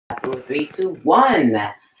Three, two, one.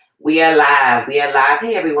 We are live. We are live.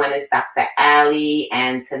 Hey everyone, it's Dr. Ali,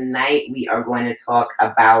 and tonight we are going to talk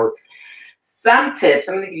about some tips.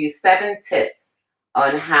 I'm going to give you 7 tips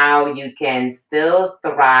on how you can still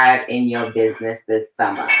thrive in your business this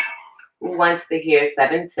summer. Who wants to hear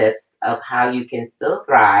 7 tips of how you can still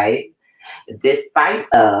thrive despite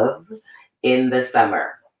of in the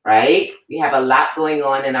summer? Right? We have a lot going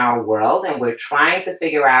on in our world, and we're trying to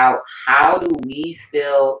figure out um, how do we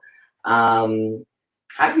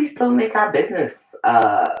still make our business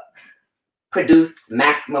produce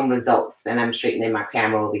maximum results? And I'm straightening my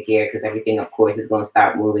camera over here because everything, of course, is going to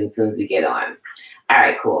start moving as soon as we get on. All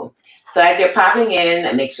right, cool. So as you're popping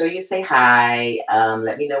in, make sure you say hi.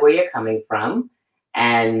 Let me know where you're coming from,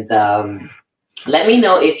 and let me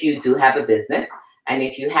know if you do have a business. And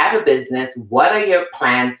if you have a business, what are your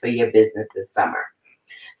plans for your business this summer?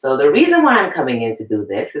 So the reason why I'm coming in to do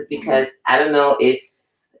this is because I don't know if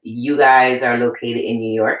you guys are located in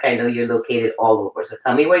New York. I know you're located all over. So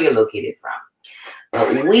tell me where you're located from.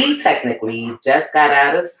 But we technically just got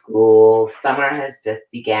out of school. Summer has just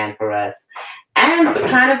began for us. And we're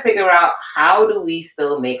trying to figure out, how do we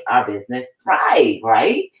still make our business thrive,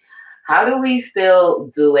 right? How do we still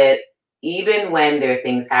do it even when there are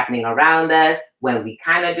things happening around us, when we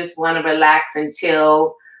kind of just want to relax and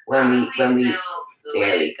chill, there we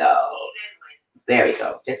go. There we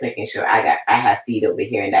go. Just making sure I have feed over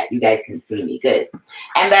here and that you guys can see me good.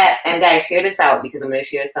 And guys, share this out because I'm going to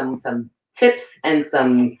share some tips and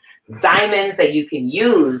some diamonds that you can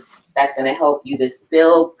use that's going to help you to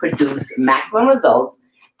still produce maximum results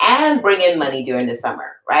and bring in money during the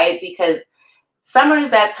summer, right? Because summer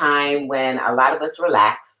is that time when a lot of us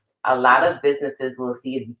relax. A lot of businesses will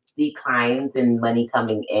see declines in money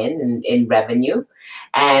coming in revenue.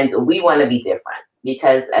 And we want to be different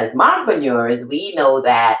because as mompreneurs, we know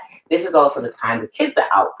that this is also the time the kids are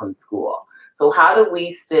out from school. So how do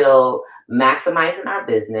we still maximize in our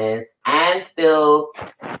business and still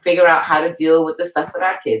figure out how to deal with the stuff with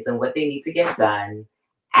our kids and what they need to get done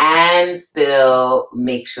and still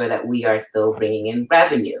make sure that we are still bringing in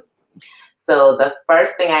revenue? So the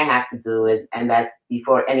first thing I have to do is, and that's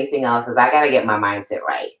before anything else, is I got to get my mindset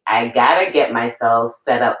right. I got to get myself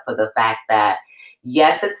set up for the fact that,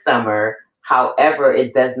 yes, it's summer. However,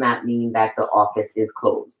 it does not mean that the office is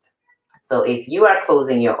closed. So if you are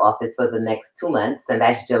closing your office for the next 2 months, and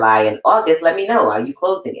that's July and August, let me know. Are you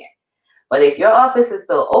closing it? But if your office is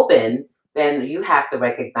still open, then you have to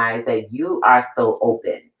recognize that you are still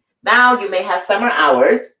open. Now, you may have summer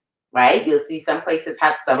hours, right? You'll see some places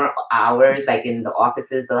have summer hours, like in the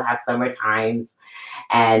offices, they'll have summer times.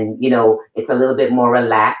 And, it's a little bit more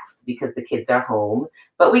relaxed because the kids are home.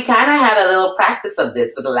 But we kind of had a little practice of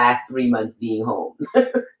this for the last 3 months being home.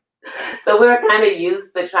 So we're kind of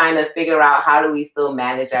used to trying to figure out, how do we still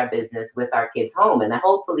manage our business with our kids home? And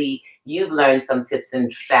hopefully you've learned some tips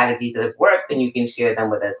and strategies that have worked and you can share them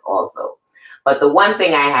with us also. But the one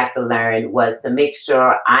thing I had to learn was to make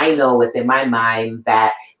sure I know within my mind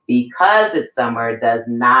that because it's summer does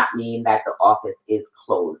not mean that the office is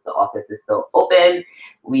closed. The office is still open.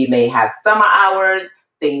 We may have summer hours.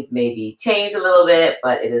 Things may be changed a little bit,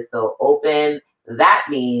 but it is still open. That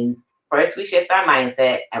means first we shift our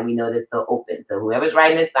mindset and we know that it's still open. So whoever's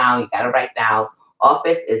writing this down, you got to write down,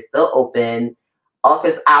 office is still open.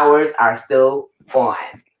 Office hours are still on.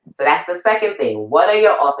 So that's the second thing. What are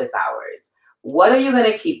your office hours? What are you going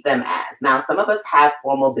to keep them as? Now, some of us have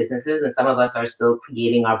formal businesses and some of us are still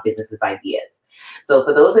creating our businesses ideas. So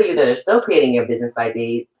for those of you that are still creating your business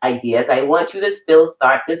ideas, I want you to still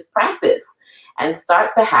start this practice and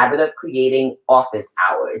start the habit of creating office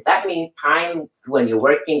hours. That means times when you're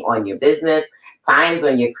working on your business, times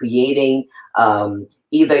when you're creating,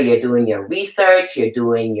 either you're doing your research, you're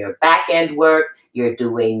doing your back end work, you're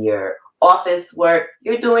doing your office work,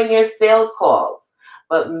 you're doing your sales calls.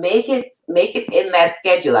 But make it in that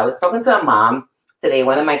schedule. I was talking to a mom today,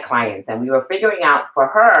 one of my clients, and we were figuring out for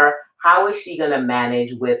her, how is she going to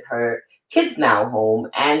manage with her kids now home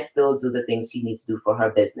and still do the things she needs to do for her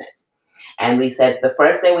business. And we said the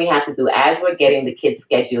first thing we have to do as we're getting the kids'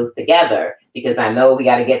 schedules together, because I know we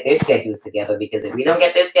got to get their schedules together, because if we don't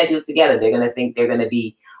get their schedules together, they're going to think they're going to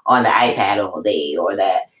be on the iPad all day, or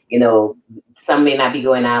that, some may not be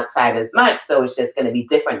going outside as much. So it's just going to be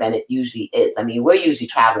different than it usually is. I mean, we're usually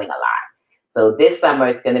traveling a lot. So this summer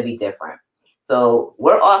it's going to be different. So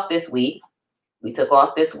we're off this week. We took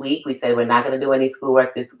off this week. We said we're not going to do any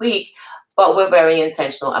schoolwork this week, but we're very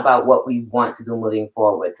intentional about what we want to do moving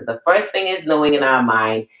forward. So the first thing is knowing in our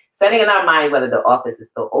mind, setting in our mind whether the office is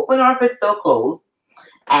still open or if it's still closed.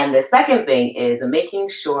 And the second thing is making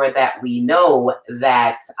sure that we know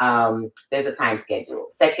that there's a time schedule.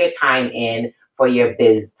 Set your time in for your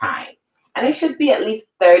biz time. And it should be at least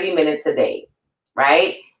 30 minutes a day,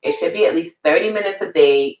 right? It should be at least 30 minutes a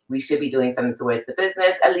day. We should be doing something towards the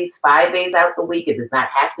business at least 5 days out the week. It does not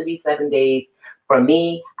have to be 7 days. For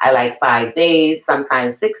me, I like 5 days,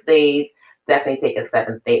 sometimes 6 days. Definitely take a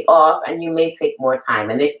 7th day off, and you may take more time.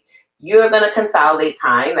 And if you're going to consolidate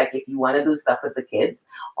time, like if you want to do stuff with the kids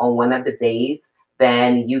on one of the days,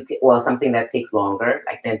 then you can, well, something that takes longer,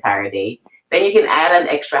 like the entire day, then you can add an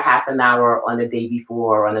extra half an hour on the day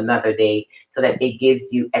before or on another day so that it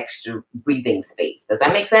gives you extra breathing space. Does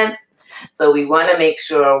that make sense? So we want to make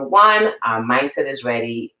sure, one, our mindset is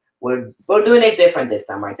ready. We're doing it different this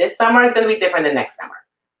summer. This summer is going to be different than next summer,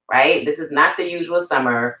 right? This is not the usual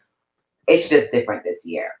summer. It's just different this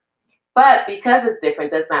year. But because it's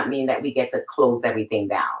different does not mean that we get to close everything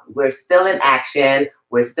down. We're still in action.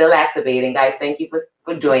 We're still activating. Guys, thank you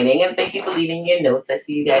for joining, and thank you for leaving your notes. I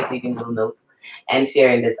see you guys leaving little notes and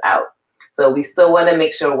sharing this out. So we still want to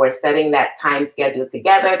make sure we're setting that time schedule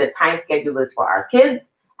together. The time schedule is for our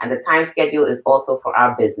kids, and the time schedule is also for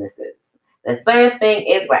our businesses. The third thing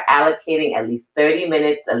is we're allocating at least 30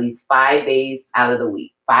 minutes, at least 5 days out of the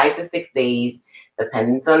week, 5 to 6 days.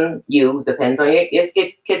 Depends on you, depends on your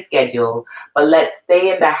kid schedule, but let's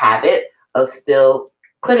stay in the habit of still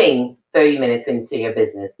putting 30 minutes into your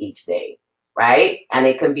business each day, right? And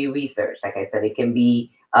it can be research. Like I said, it can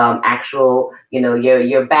be actual,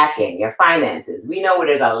 your back end, your finances. We know where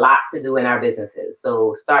there's a lot to do in our businesses.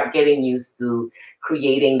 So start getting used to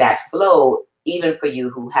creating that flow, even for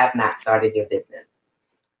you who have not started your business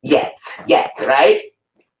yet, right?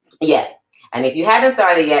 Yet. And if you haven't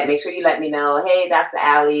started yet, make sure you let me know, hey, Dr.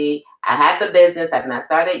 Ali, I have the business. I've not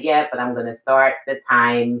started yet, but I'm going to start the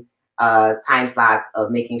time slots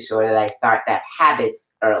of making sure that I start that habits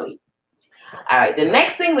early. All right. The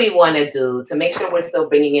next thing we want to do to make sure we're still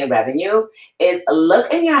bringing in revenue is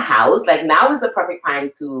look in your house. Like now is the perfect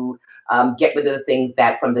time to get rid of the things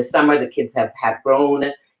that from the summer the kids have grown.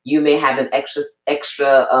 You may have an extra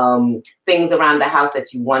things around the house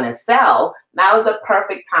that you want to sell. Now is the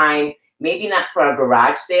perfect time. Maybe not for a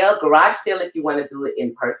garage sale. Garage sale if you want to do it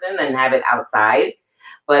in person and have it outside.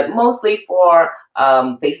 But mostly for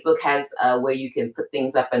Facebook has where you can put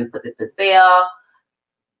things up and put it for sale.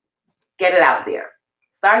 Get it out there.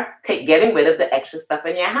 Start getting rid of the extra stuff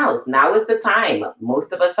in your house. Now is the time.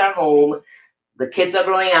 Most of us are home. The kids are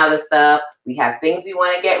growing out of stuff. We have things we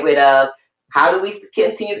want to get rid of. How do we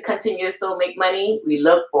continue to still make money? We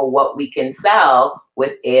look for what we can sell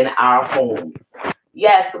within our homes.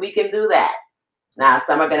 Yes, we can do that. Now,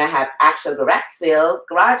 some are going to have actual garage sales,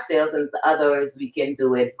 and others we can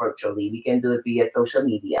do it virtually. We can do it via social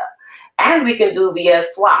media. And we can do via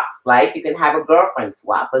swaps, like you can have a girlfriend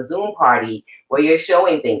swap, a Zoom party where you're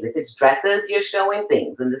showing things. If it's dresses, you're showing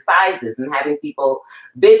things and the sizes and having people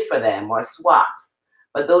bid for them or swaps.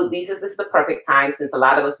 But this is the perfect time since a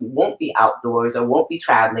lot of us won't be outdoors or won't be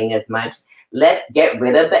traveling as much. Let's get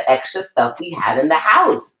rid of the extra stuff we have in the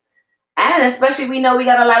house. And especially we know we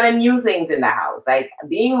got a lot of new things in the house. Like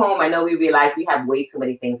being home, I know we realize we have way too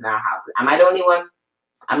many things in our house. Am I the only one?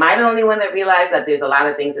 Am I the only one that realized that there's a lot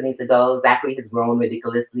of things that need to go? Zachary has grown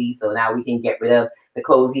ridiculously. So now we can get rid of the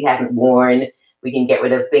clothes he hasn't worn. We can get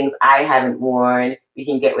rid of things I haven't worn. We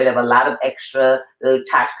can get rid of a lot of extra little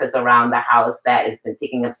tchotchkes around the house that has been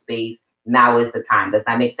taking up space. Now is the time. Does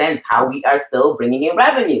that make sense? How we are still bringing in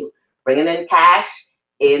revenue, bringing in cash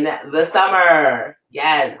in the summer.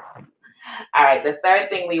 Yes. All right. The third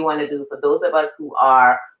thing we want to do for those of us who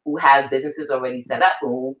have businesses already set up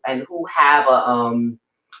and who have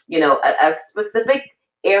a specific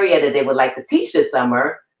area that they would like to teach this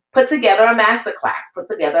summer, put together a masterclass, put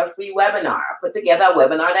together a free webinar, put together a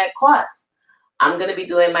webinar that costs. I'm going to be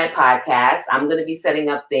doing my podcast. I'm going to be setting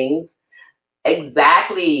up things.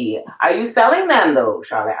 Exactly. Are you selling them though,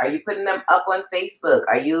 Charlotte? Are you putting them up on Facebook?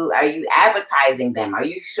 Are you advertising them? Are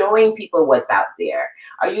you showing people what's out there?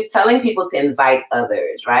 Are you telling people to invite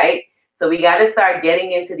others, right? So we got to start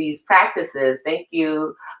getting into these practices. Thank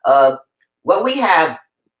you. What we have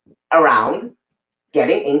around,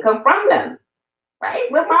 getting income from them, right?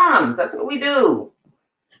 We're moms. That's what we do.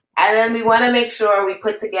 And then we want to make sure we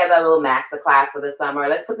put together a little masterclass for the summer.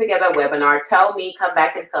 Let's put together a webinar. Come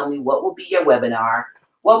back and tell me what will be your webinar.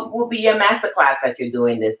 What will be your masterclass that you're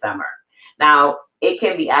doing this summer? Now, it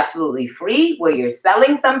can be absolutely free where you're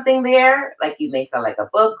selling something there, like you may sell like a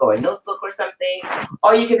book or a notebook or something,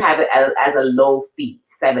 or you can have it as a low fee,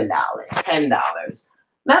 $7, $10.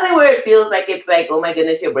 Nothing where it feels like it's like, oh my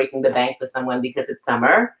goodness, you're breaking the bank for someone because it's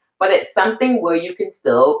summer, but it's something where you can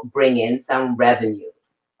still bring in some revenue.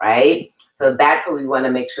 right? So that's what we want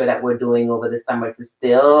to make sure that we're doing over the summer to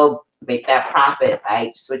still make that profit,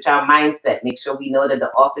 right? Switch our mindset, make sure we know that the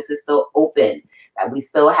office is still open, that we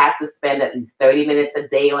still have to spend at least 30 minutes a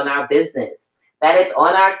day on our business, that it's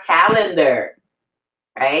on our calendar,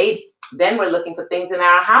 right? Then we're looking for things in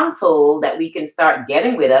our household that we can start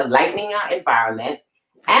getting rid of, lightening our environment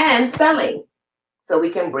and selling so we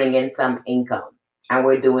can bring in some income. And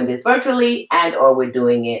we're doing this virtually and or we're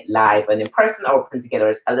doing it live and in person, or putting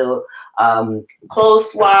together a little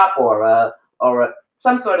clothes swap or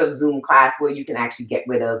some sort of Zoom class where you can actually get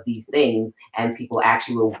rid of these things and people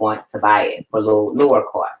actually will want to buy it for lower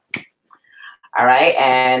costs. All right.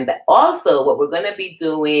 And also what we're going to be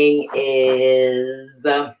doing is,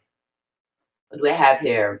 what do I have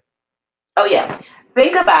here? Oh, yeah.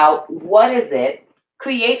 Think about what is it?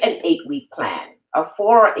 Create an 8-week plan, a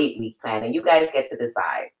 4 or 8-week plan, and you guys get to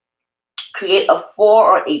decide. Create a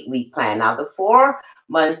 4 or 8-week plan. Now, the 4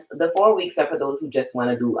 weeks are for those who just want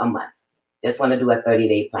to do a month, just want to do a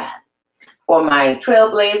 30-day plan. For my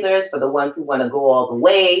trailblazers, for the ones who want to go all the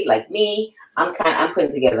way, like me, I'm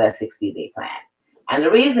putting together a 60-day plan. And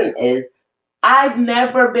the reason is I've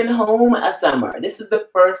never been home a summer. This is the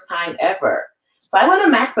first time ever. So I want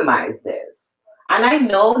to maximize this. And I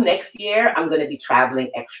know next year I'm going to be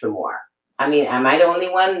traveling extra more. I mean, am I the only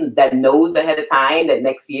one that knows ahead of time that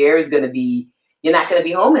next year is going to be, you're not going to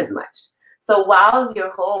be home as much? So while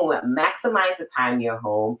you're home, maximize the time you're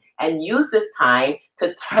home and use this time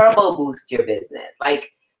to turbo boost your business.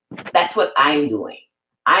 Like, that's what I'm doing.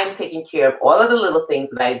 I'm taking care of all of the little things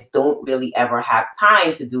that I don't really ever have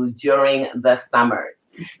time to do during the summers.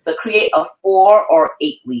 So create a 4 or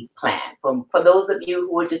 8-week plan. For those of you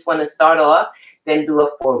who just want to start off, then do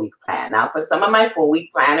a 4-week plan. Now, for some of my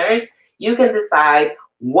 4-week planners, you can decide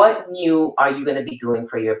what new are you going to be doing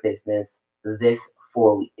for your business this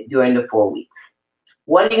 4 weeks, during the 4 weeks.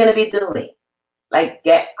 What are you going to be doing? Like,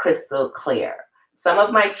 get crystal clear. Some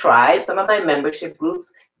of my tribes, some of my membership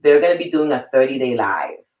groups, they're going to be doing a 30-day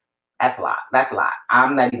live. That's a lot. That's a lot.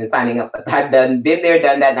 I'm not even signing up for that. I've been there,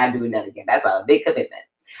 done that, not doing that again. That's a big commitment.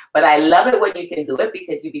 But I love it when you can do it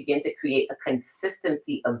because you begin to create a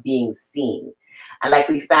consistency of being seen. And like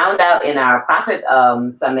we found out in our Profit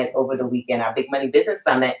Summit over the weekend, our Big Money Business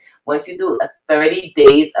Summit, once you do a 30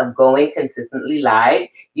 days of going consistently live,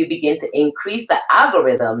 you begin to increase the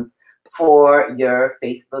algorithms for your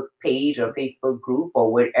Facebook page or Facebook group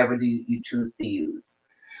or whatever you choose to use.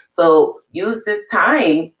 So use this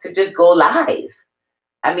time to just go live.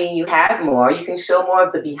 I mean, you have more. You can show more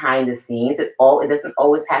of the behind the scenes. It doesn't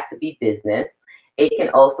always have to be business. It can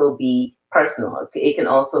also be personal. It can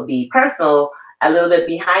also be personal, a little bit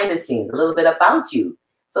behind the scenes, a little bit about you,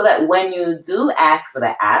 so that when you do ask for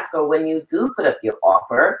the ask or when you do put up your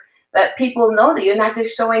offer, that people know that you're not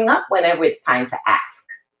just showing up whenever it's time to ask,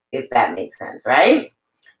 if that makes sense, right?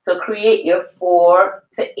 So create your 4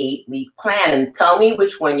 to 8 week plan and tell me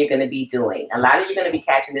which one you're going to be doing. A lot of you are going to be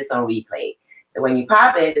catching this on replay. So when you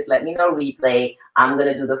pop in, just let me know replay. I'm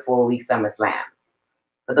going to do the 4-week Summer Slam.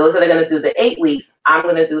 For those that are going to do the 8 weeks, I'm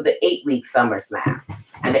going to do the 8-week Summer Slam.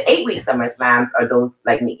 And the 8-week Summer Slams are those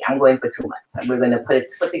like me. I'm going for 2 months. And we're going to put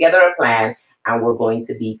together a plan and we're going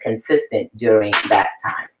to be consistent during that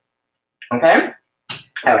time. Okay?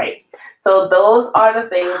 All right. So those are the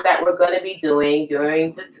things that we're going to be doing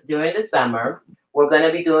during the summer. We're going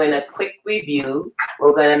to be doing a quick review.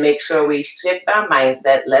 We're going to make sure we shift our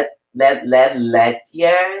mindset. Let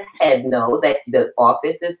your head know that the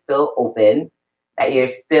office is still open, that you're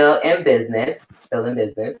still in business,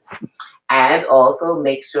 and also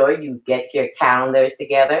make sure you get your calendars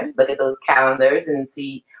together. Look at those calendars and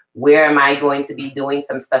see, where am I going to be doing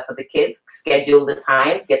some stuff for the kids? Schedule the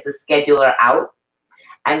times, get the scheduler out.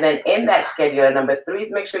 And then in that scheduler, number 3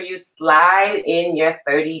 is make sure you slide in your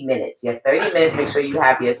 30 minutes. Your 30 minutes, make sure you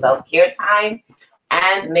have your self-care time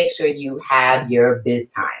and make sure you have your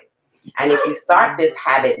biz time. And if you start this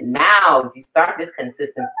habit now, if you start this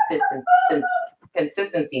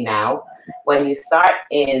consistency now, when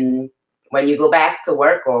you go back to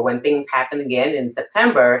work or when things happen again in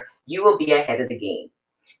September, you will be ahead of the game.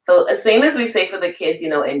 So the same as we say for the kids,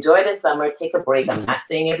 enjoy the summer, take a break. I'm not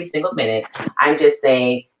saying every single minute. I'm just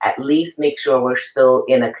saying at least make sure we're still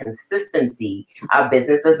in a consistency. Our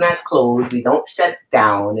business does not close. We don't shut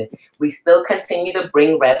down. We still continue to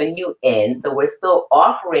bring revenue in. So we're still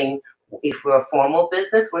offering, if we're a formal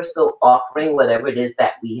business, we're still offering whatever it is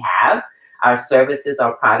that we have, our services,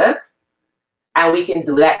 our products. And we can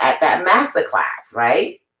do that at that masterclass,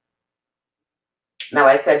 right? Now,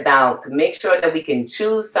 I said now to make sure that we can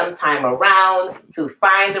choose some time around to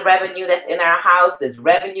find the revenue that's in our house. There's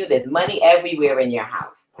revenue, there's money everywhere in your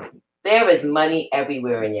house. There is money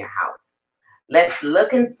everywhere in your house. Let's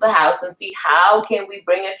look into the house and see how can we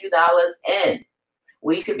bring a few dollars in.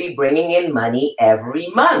 We should be bringing in money every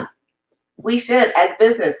month. We should, as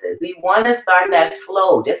businesses, we want to start that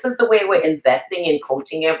flow, just as the way we're investing in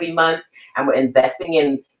coaching every month and we're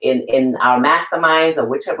investing in our masterminds or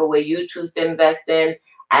whichever way you choose to invest in.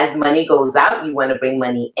 As money goes out, you want to bring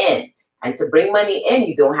money in. And to bring money in,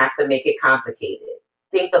 you don't have to make it complicated.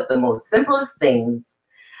 Think of the most simplest things.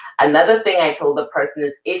 Another thing I told the person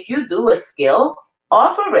is if you do a skill,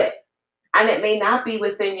 offer it. And it may not be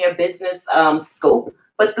within your business scope,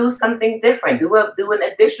 but do something different. Do an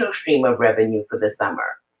additional stream of revenue for the summer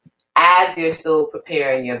as you're still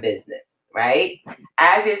preparing your business, right?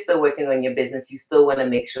 As you're still working on your business, you still want to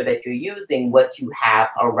make sure that you're using what you have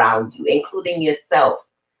around you, including yourself.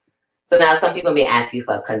 So now some people may ask you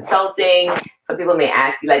for consulting. Some people may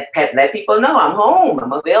ask you, like, let people know I'm home.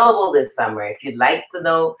 I'm available this summer. If you'd like to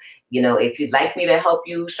know, if you'd like me to help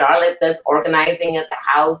you, Charlotte does organizing at the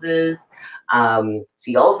houses.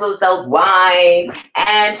 She also sells wine,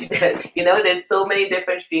 and she does, there's so many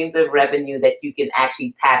different streams of revenue that you can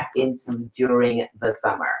actually tap into during the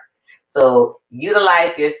summer. So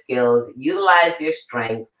utilize your skills, utilize your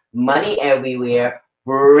strengths, money everywhere,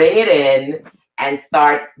 bring it in, and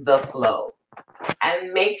start the flow.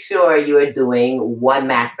 And make sure you are doing one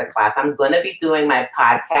masterclass. I'm going to be doing my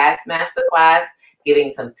podcast masterclass, giving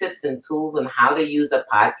some tips and tools on how to use a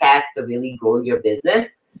podcast to really grow your business.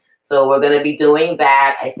 So we're going to be doing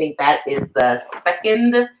that. I think that is the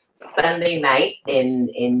second Sunday night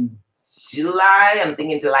in July. I'm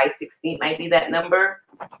thinking July 16th might be that number.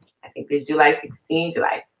 I think it's July 16th,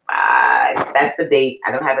 July 5. That's the date.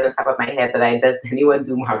 I don't have it on top of my head, but does anyone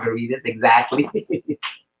do margaritas exactly?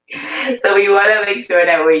 So we want to make sure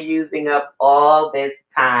that we're using up all this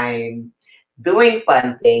time doing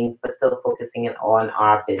fun things, but still focusing on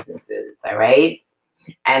our businesses, all right?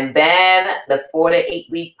 And then the 4 to 8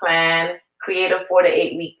 week plan, create a 4 to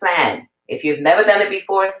 8 week plan. If you've never done it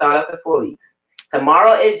before, start off the 4 weeks.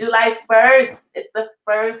 Tomorrow is July 1st. It's the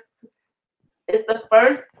first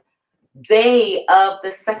day of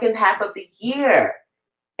the second half of the year.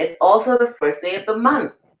 It's also the first day of the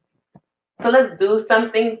month. So let's do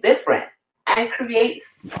something different and create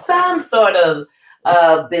some sort of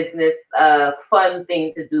business fun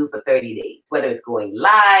thing to do for 30 days, whether it's going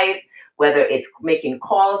live, whether it's making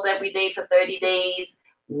calls every day for 30 days.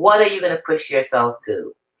 What are you going to push yourself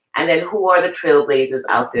to? And then who are the trailblazers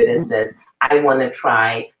out there that says, I want to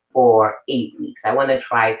try for 8 weeks. I want to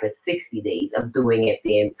try for 60 days of doing it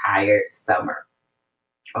the entire summer.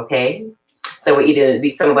 Okay? So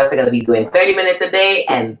some of us are going to be doing 30 minutes a day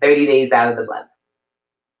and 30 days out of the month.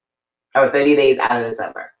 Or 30 days out of the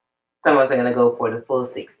summer. Some of us are going to go for the full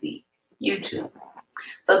 60. You choose.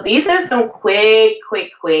 So these are some quick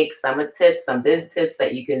summer tips, some biz tips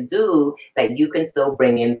that you can do that you can still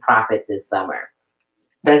bring in profit this summer.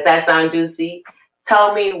 Does that sound juicy?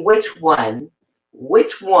 Tell me which one,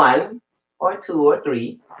 or 2 or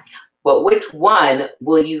 3, but which one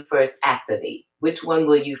will you first activate? Which one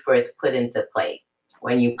will you first put into play?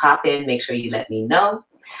 When you pop in, make sure you let me know.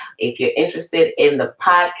 If you're interested in the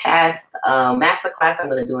podcast masterclass I'm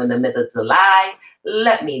going to do in the middle of July,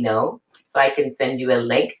 let me know so I can send you a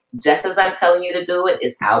link. Just as I'm telling you to do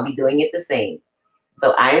it, I'll be doing it the same.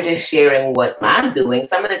 So I'm just sharing what I'm doing,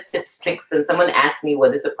 some of the tips, tricks, and someone asked me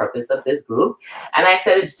what is the purpose of this group. And I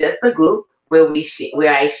said it's just a group where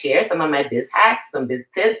I share some of my biz hacks, some biz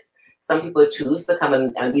tips. Some people choose to come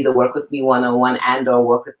and either work with me one-on-one and or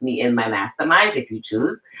work with me in my masterminds if you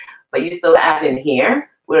choose. But you still have in here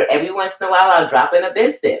where every once in a while I'll drop in a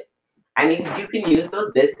biz tip. And you can use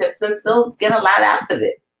those biz tips and still get a lot out of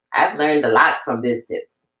it. I've learned a lot from biz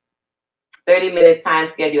tips. 30-minute time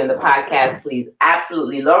schedule in the podcast, please.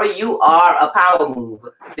 Absolutely. Lori, you are a Power Move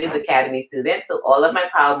Biz Academy student. So all of my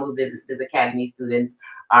Power Move Biz Academy students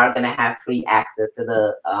are going to have free access to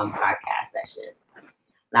the podcast session.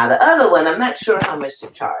 Now, the other one, I'm not sure how much to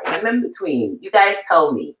charge. I'm in between. You guys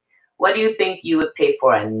tell me, what do you think you would pay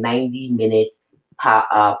for a 90-minute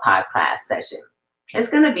podcast session?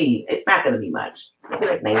 It's not going to be much. Maybe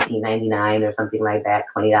like $19.99 or something like that,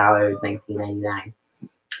 $20, $19.99.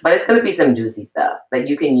 But it's going to be some juicy stuff that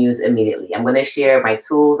you can use immediately. I'm going to share my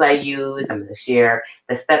tools I use. I'm going to share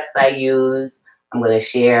the steps I use. I'm going to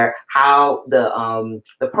share how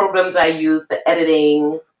the programs I use for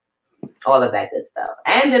editing, all of that good stuff.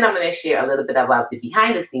 And then I'm going to share a little bit about the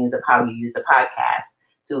behind the scenes of how you use the podcast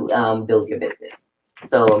to build your business.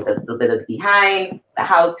 So a little bit of the behind, the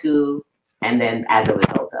how to, and then as a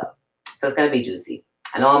result of. So it's going to be juicy.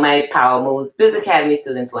 And all my Power Moves Biz Academy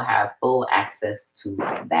students will have full access to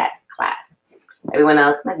that class. Everyone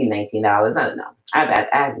else, maybe $19. I don't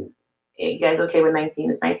know. You guys okay with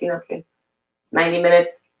 19? Is 19 okay? 90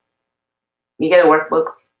 minutes. You get a workbook.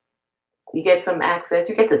 You get some access.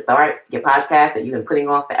 You get to start your podcast that you've been putting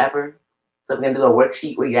off forever. So we're going to do a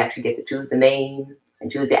worksheet where you actually get to choose the name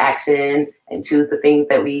and choose your action and choose the things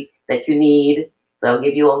that you need. So I'll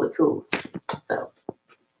give you all the tools. So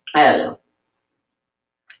I don't know.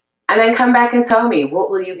 And then come back and tell me, what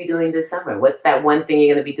will you be doing this summer? What's that one thing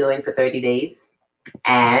you're going to be doing for 30 days?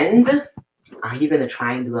 And are you going to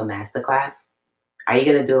try and do a masterclass? Are you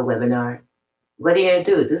going to do a webinar? What are you going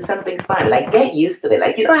to do? Do something fun. Like, get used to it.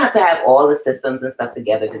 Like, you don't have to have all the systems and stuff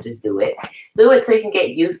together to just do it. Do it so you can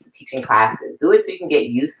get used to teaching classes. Do it so you can get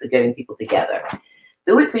used to getting people together.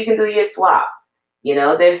 Do it so you can do your swap. You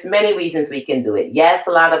know, there's many reasons we can do it. Yes,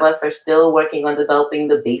 a lot of us are still working on developing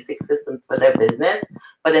the basic systems for their business.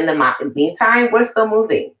 But in the meantime, we're still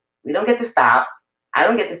moving. We don't get to stop. I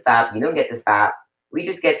don't get to stop. You don't get to stop. We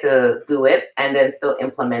just get to do it and then still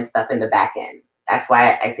implement stuff in the back end. That's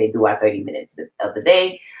why I say do our 30 minutes of the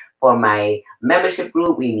day. For my membership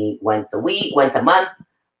group, we meet once a month.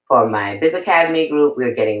 For my Biz Academy group,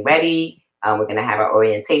 we're getting ready. We're going to have our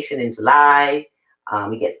orientation in July.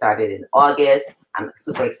 We get started in August. I'm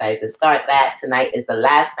super excited to start that. Tonight is the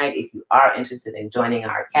last night if you are interested in joining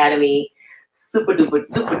our academy. Super duper,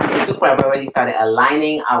 duper, duper, duper. I've already started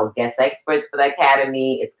aligning our guest experts for the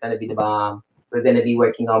academy. It's going to be the bomb. We're going to be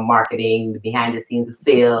working on marketing, behind the scenes of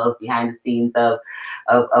sales, behind the scenes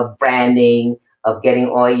of branding, of getting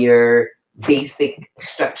all your basic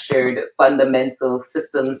structured fundamental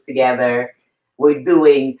systems together. We're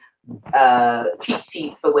doing cheat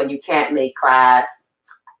sheets for when you can't make class.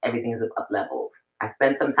 Everything is up-leveled. I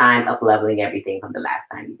spent some time up-leveling everything from the last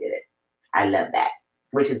time you did it. I love that,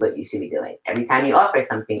 which is what you should be doing. Every time you offer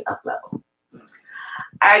something, up-level. All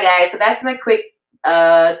right, guys, so that's my quick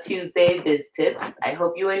Tuesday Biz Tips. I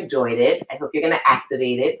hope you enjoyed it. I hope you're going to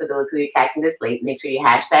activate it. For those who are catching this late, make sure you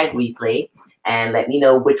hashtag replay and let me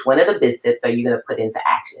know which one of the Biz Tips are you going to put into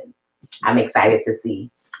action. I'm excited to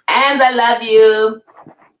see. And I love you.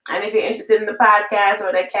 And if you're interested in the podcast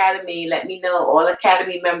or the academy, let me know. All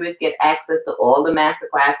academy members get access to all the master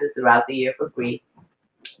classes throughout the year for free.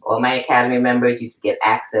 All my academy members, you can get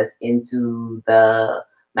access into the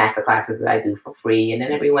master classes that I do for free. And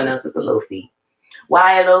then everyone else is a low fee.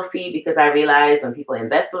 Why a low fee? Because I realize when people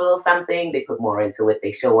invest a little something, they put more into it.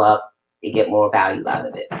 They show up. They get more value out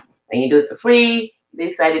of it. When you do it for free, they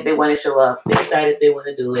decided they want to show up. They decided they want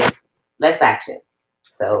to do it. Less action.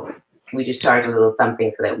 So we just charge a little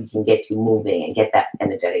something so that we can get you moving and get that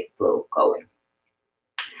energetic flow going.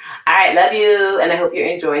 All right, love you. And I hope you're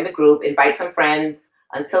enjoying the group. Invite some friends.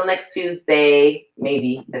 Until next Tuesday,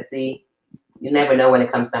 maybe. Let's see. You never know when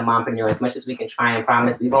it comes to mompreneur. As much as we can try and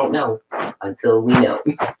promise, we won't know until we know.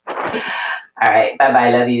 All right,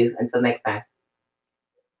 bye-bye. Love you. Until next time.